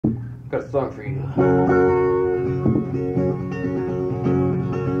Got a song for you.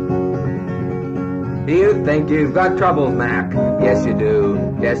 You think you've got troubles, Mac? Yes, you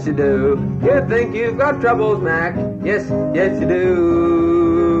do. Yes, you do. You think you've got troubles, Mac? Yes, yes, you do.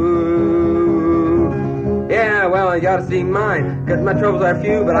 Yeah, well, you ought to see mine, 'cause my troubles are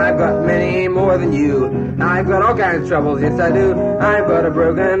few, but I've got many more than you. I've got all kinds of troubles, yes, I do. I've got a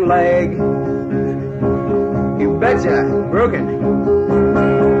broken leg. You betcha, broken.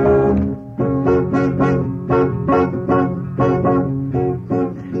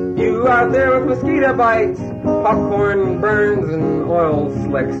 You out there with mosquito bites, popcorn burns, and oil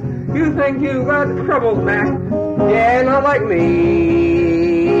slicks. You think you've got troubles, Mac? Yeah, not like me.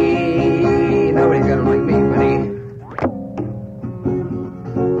 Nobody's gonna like me, buddy.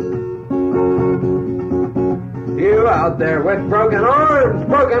 You out there with broken arms,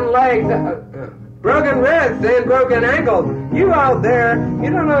 broken legs, broken wrists, and broken ankles. You out there, you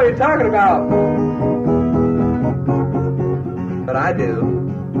don't know what you're talking about. But I do.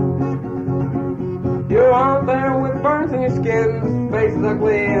 You out there with burns in your skin, face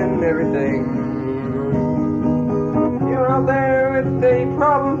ugly and everything. You out there with any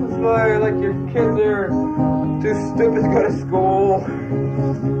problems, like your kids are too stupid to go to school.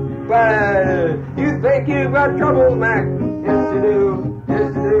 But you think you've got troubles, Mac? Yes, you do.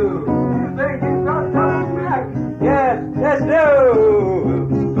 Yes, you do. You think you've got troubles, Mac? Yes, yes, you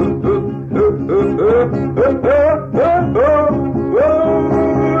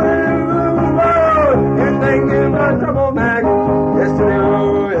You think you've got trouble, Mac? Yes, you do.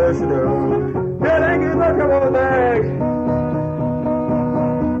 Yes, you do. You think you've got trouble, Mac?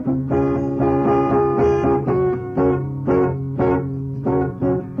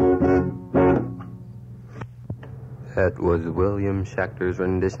 That was William Schachter's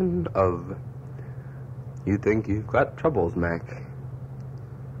rendition of You Think You've Got Troubles, Mac.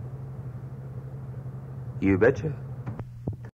 You betcha.